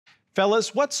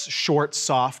Fellas, what's short,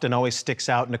 soft, and always sticks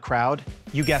out in a crowd?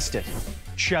 You guessed it,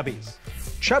 chubbies.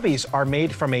 Chubbies are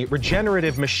made from a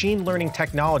regenerative machine learning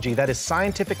technology that is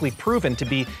scientifically proven to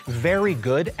be very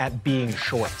good at being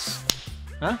shorts.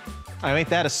 Huh? Ain't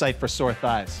that a sight for sore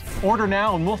thighs? Order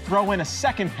now and we'll throw in a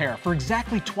second pair for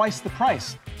exactly twice the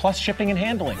price, plus shipping and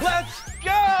handling. Let's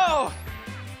go!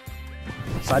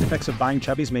 Side effects of buying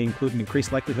Chubbies may include an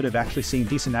increased likelihood of actually seeing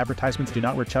decent advertisements. Do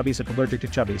not wear Chubbies if allergic to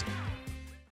Chubbies.